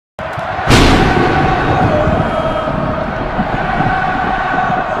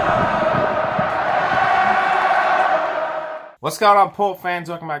What's going on, Port fans?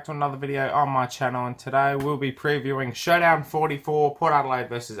 Welcome back to another video on my channel, and today we'll be previewing Showdown 44, Port Adelaide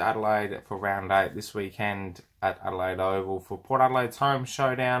versus Adelaide for round 8 this weekend at Adelaide Oval for Port Adelaide's home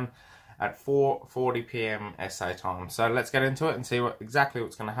showdown at 4:40 PM SA time. So let's get into it and see exactly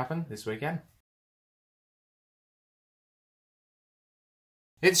what's going to happen this weekend.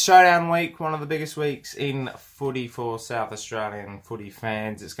 It's Showdown week, one of the biggest weeks in footy for South Australian footy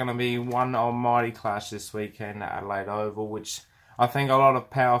fans. It's going to be one almighty clash this weekend at Adelaide Oval, which I think a lot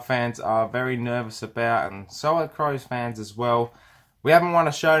of Power fans are very nervous about, and so are Crows fans as well. We haven't won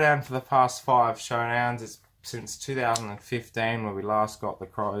a showdown for the past 5 showdowns. It's since 2015 where we last got the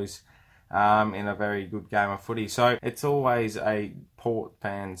Crows in a very good game of footy. So it's always a Port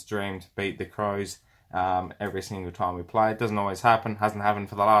fan's dream to beat the Crows. Every single time we play. It doesn't always happen, hasn't happened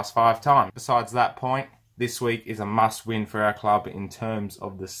for the last 5 times. Besides that point, this week is a must win for our club in terms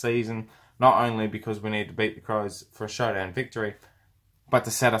of the season, not only because we need to beat the Crows for a showdown victory, but to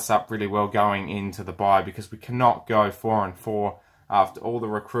set us up really well going into the bye, because we cannot go 4-4 after all the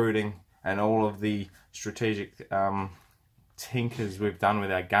recruiting and all of the strategic tinkers we've done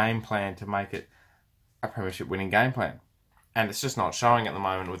with our game plan to make it a premiership winning game plan. And it's just not showing at the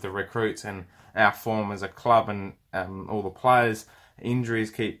moment with the recruits and our form as a club and all the players.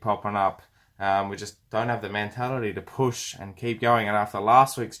 Injuries keep popping up. We just don't have the mentality to push and keep going. And after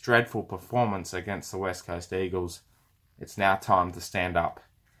last week's dreadful performance against the West Coast Eagles, it's now time to stand up.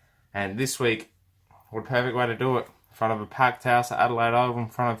 And this week, what a perfect way to do it. In front of a packed house at Adelaide Oval, in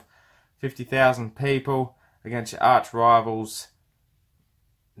front of 50,000 people, against your arch rivals.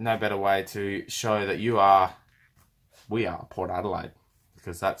 No better way to show that we are Port Adelaide.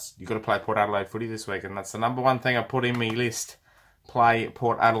 Because you've got to play Port Adelaide footy this week, and that's the number one thing I put in my list. Play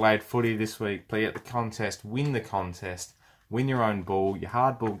Port Adelaide footy this week. Play at the contest, win the contest, win your own ball. Your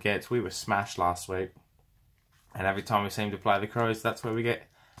hard ball gets. We were smashed last week, and every time we seem to play the Crows, that's where we get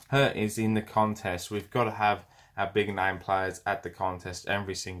hurt, is in the contest. We've got to have our big name players at the contest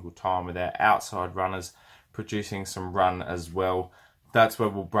every single time, with our outside runners producing some run as well. That's where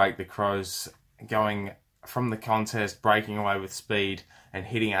we'll break the Crows, going from the contest, breaking away with speed and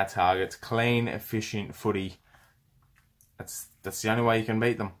hitting our targets. Clean, efficient footy. That's the only way you can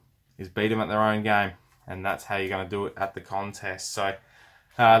beat them, is beat them at their own game. And that's how you're going to do it at the contest. So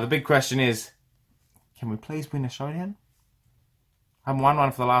the big question is, can we please win a showdown? Haven't won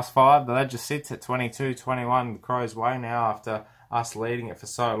one for the last 5. The Ledger sits at 22-21 the Crows' way now after us leading it for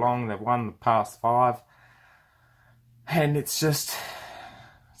so long. They've won the past 5. And it's just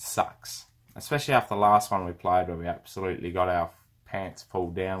sucks. Especially after the last one we played, where we absolutely got our pants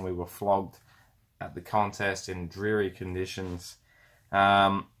pulled down. We were flogged at the contest in dreary conditions.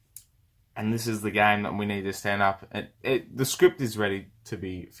 And this is the game that we need to stand up. The script is ready to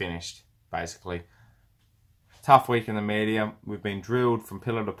be finished, basically. Tough week in the media. We've been drilled from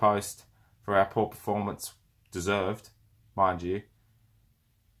pillar to post for our poor performance. Deserved, mind you.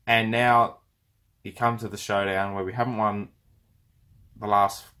 And now you come to the showdown where we haven't won the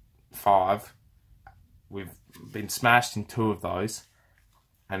last 5. We've been smashed in 2 of those,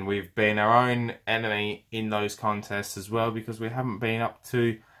 and we've been our own enemy in those contests as well, because we haven't been up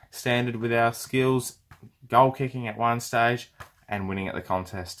to standard with our skills, goal kicking at one stage and winning at the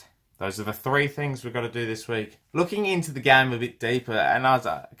contest. Those are the 3 things we've got to do this week. Looking into the game a bit deeper, and as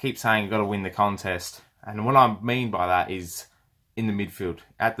I keep saying, you've got to win the contest, and what I mean by that is in the midfield,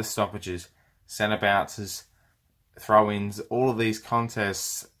 at the stoppages, centre bounces, throw-ins, all of these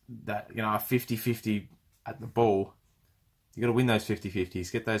contests that, are 50-50 at the ball. You got to win those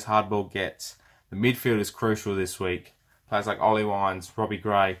 50-50s, get those hard ball gets. The midfield is crucial this week. Players like Ollie Wines, Robbie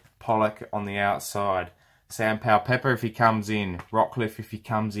Gray, Pollock on the outside, Sam Powell-Pepper if he comes in, Rockcliffe if he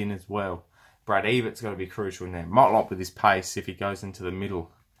comes in as well. Brad Evert's got to be crucial in there. Motlop with his pace if he goes into the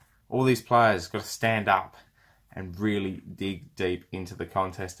middle. All these players got to stand up and really dig deep into the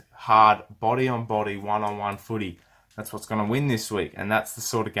contest. Hard, body-on-body, one-on-one footy. That's what's going to win this week, and that's the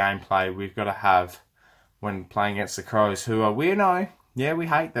sort of gameplay we've got to have when playing against the Crows, who are, we know, yeah, we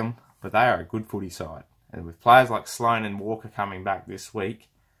hate them, but they are a good footy side. And with players like Sloan and Walker coming back this week,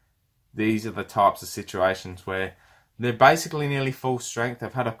 these are the types of situations where they're basically nearly full strength.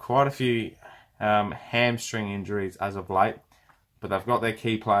 They've had quite a few hamstring injuries as of late, but they've got their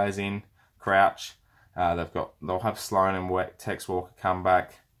key players in, Crouch. They'll have Sloan and Tex Walker come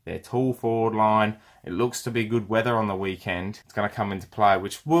back. Their tall forward line. It looks to be good weather on the weekend. It's going to come into play,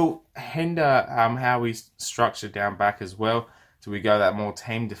 which will hinder how we structure down back as well. Do we go that more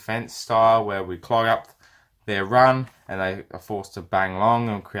team defence style where we clog up their run and they are forced to bang long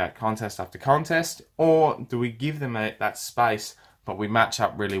and create contest after contest? Or do we give them that space, but we match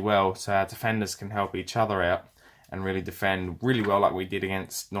up really well so our defenders can help each other out and really defend really well like we did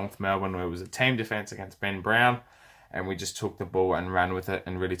against North Melbourne, where it was a team defence against Ben Brown, and we just took the ball and ran with it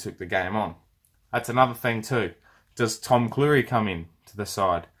and really took the game on. That's another thing too. Does Tom Cleary come in to the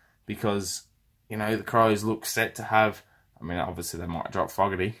side? Because, you know, the Crows look set to have, I mean, obviously they might drop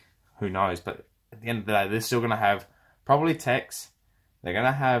Fogarty, who knows, but at the end of the day, they're still going to have probably Tex, they're going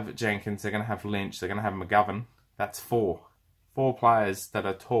to have Jenkins, they're going to have Lynch, they're going to have McGovern. That's four players that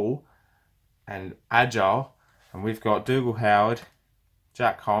are tall and agile, and we've got Dougal Howard,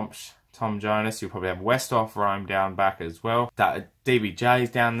 Jack Compsch, Tom Jonas. You'll probably have Westhoff roam down back as well. DBJ's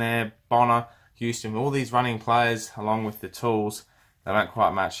down there, Bonner, Houston, all these running players along with the tools. They don't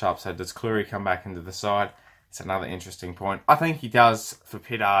quite match up, so does Cleary come back into the side? It's another interesting point. I think he does for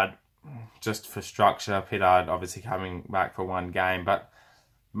Pittard, just for structure. Pittard obviously coming back for one game, but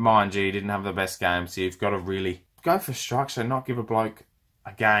mind you, he didn't have the best game, so you've got to really go for structure, not give a bloke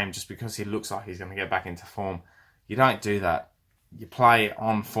a game just because he looks like he's going to get back into form. You don't do that. You play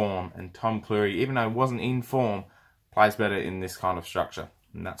on form, and Tom Cleary, even though he wasn't in form, plays better in this kind of structure.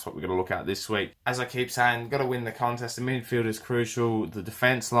 And that's what we've got to look at this week. As I keep saying, got to win the contest. The midfield is crucial. The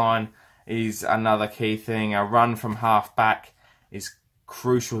defence line is another key thing. Our run from half back is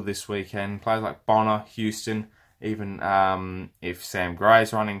crucial this weekend. Players like Bonner, Houston, even if Sam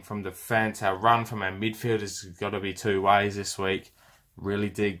Gray's running from defence, our run from our midfield has got to be two ways this week. Really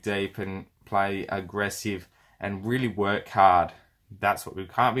dig deep and play aggressive and really work hard. That's what we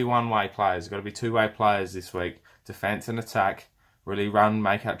can't be one-way players. Got to be two-way players this week. Defence and attack. Really run,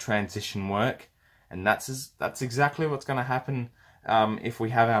 make our transition work, and that's exactly what's going to happen if we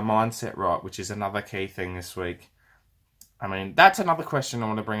have our mindset right, which is another key thing this week. I mean, that's another question I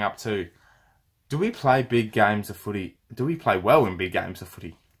want to bring up too. Do we play big games of footy? Do we play well in big games of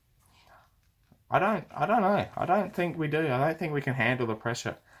footy? I don't know. I don't think we do. I don't think we can handle the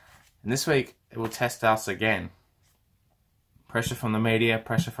pressure. And this week, it will test us again. Pressure from the media,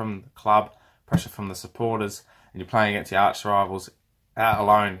 pressure from the club, pressure from the supporters, and you're playing against your arch rivals. That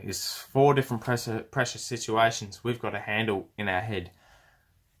alone is 4 different pressure situations we've got to handle in our head.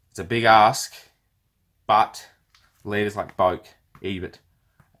 It's a big ask, but leaders like Boak, Ebert,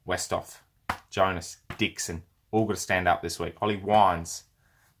 Westhoff, Jonas, Dixon, all got to stand up this week. Ollie Wines,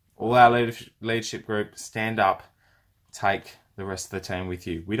 all our leadership group, stand up, take the rest of the team with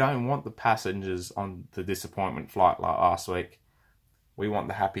you. We don't want the passengers on the disappointment flight like last week. We want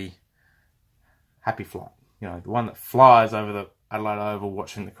the happy flight. You know, the one that flies over the Adelaide Oval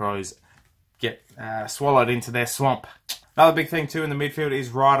watching the Crows get swallowed into their swamp. Another big thing too in the midfield is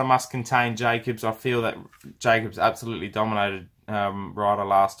Ryder must contain Jacobs. I feel that Jacobs absolutely dominated Ryder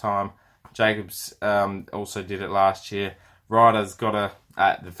last time. Jacobs also did it last year. Ryder's got to,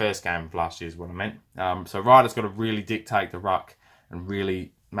 at the first game of last year is what I meant. So Ryder's got to really dictate the ruck and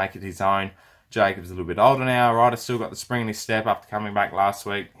really make it his own. Jacobs is a little bit older now. Ryder's still got the spring in his step after coming back last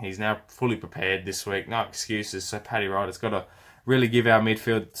week. He's now fully prepared this week. No excuses. So Paddy Ryder's got to really give our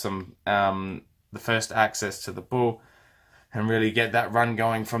midfield some the first access to the ball and really get that run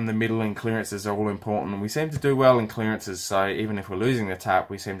going from the middle, and clearances are all important. And we seem to do well in clearances, so even if we're losing the tap,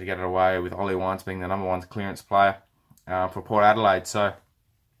 we seem to get it away with Ollie Wines being the number 1 clearance player for Port Adelaide. So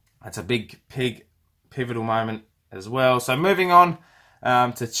that's a big pivotal moment as well. So moving on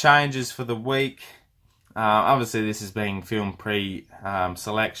to changes for the week. Obviously, this is being filmed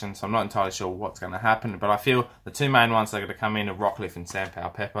pre-selection, so I'm not entirely sure what's going to happen. But I feel the 2 main ones that are going to come in are Rockcliffe and Sam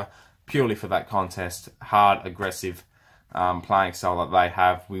Powell-Pepper, purely for that contest. Hard, aggressive playing style that they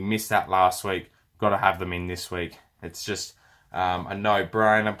have. We missed that last week. Got to have them in this week. It's just a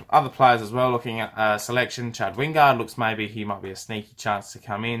no-brainer. Other players as well, looking at selection. Chad Wingard looks maybe he might be a sneaky chance to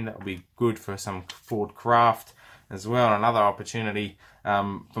come in. That would be good for some forward craft as well. And another opportunity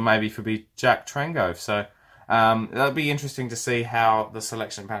for Jack Trengove. So that'll be interesting to see how the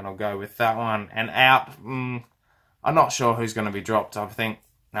selection panel go with that one. And out, I'm not sure who's going to be dropped. I think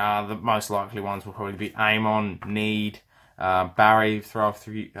the most likely ones will probably be Amon, Need, Barry, throw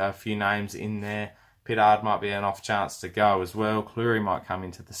a few names in there. Pittard might be an off chance to go as well. Cleary might come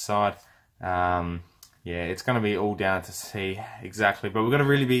into the side. Yeah, it's going to be all down to see exactly. But we've got to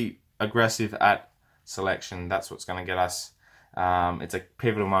really be aggressive at selection. That's what's going to get us. It's a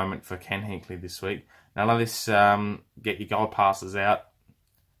pivotal moment for Ken Hinkley this week. None of this get your goal passes out.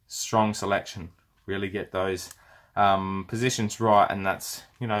 Strong selection. Really get those positions right, and that's,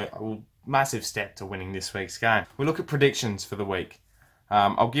 you know, a massive step to winning this week's game. We look at predictions for the week.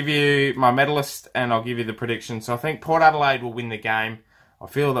 I'll give you my medalist and I'll give you the predictions. So I think Port Adelaide will win the game. I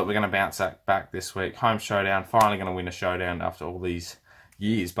feel that we're going to bounce back this week. Home showdown. Finally going to win a showdown after all these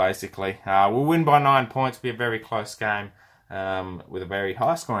years, basically. We'll win by 9 points. Be a very close game with a very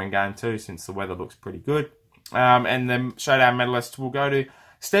high-scoring game too, since the weather looks pretty good. And the Showdown medalist will go to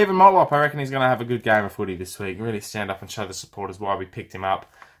Stephen Motlop. I reckon he's going to have a good game of footy this week. Really stand up and show the supporters why we picked him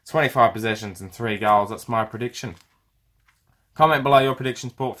up. 25 possessions and 3 goals. That's my prediction. Comment below your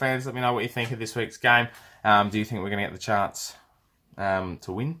predictions, Port fans. Let me know what you think of this week's game. Do you think we're going to get the chance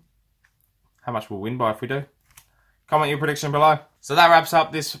to win? How much we'll win by if we do? Comment your prediction below. So that wraps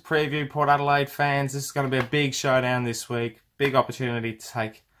up this preview, Port Adelaide fans. This is going to be a big showdown this week. Big opportunity to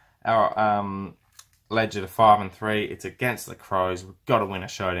take our ledger to 5-3. It's against the Crows. We've got to win a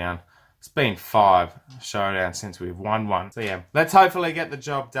showdown. It's been 5 showdowns since we've won one. So yeah, let's hopefully get the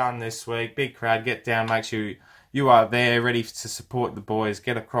job done this week. Big crowd, get down. Make sure you are there, ready to support the boys.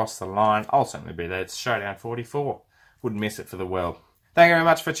 Get across the line. I'll certainly be there. It's Showdown 44. Wouldn't miss it for the world. Thank you very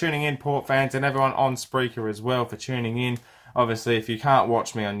much for tuning in, Port fans, and everyone on Spreaker as well for tuning in. Obviously, if you can't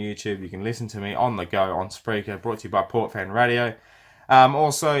watch me on YouTube, you can listen to me on the go on Spreaker, brought to you by Port Fan Radio.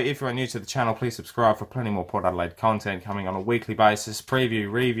 Also, if you're new to the channel, please subscribe for plenty more Port Adelaide content coming on a weekly basis, preview,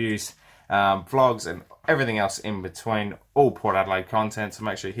 reviews, vlogs, and everything else in between. All Port Adelaide content, so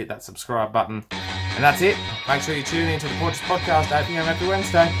make sure you hit that subscribe button. And that's it. Make sure you tune in to the Porters Podcast, 8 PM every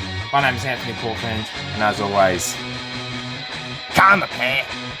Wednesday. My name is Anthony Port fans, and as always, come the pair.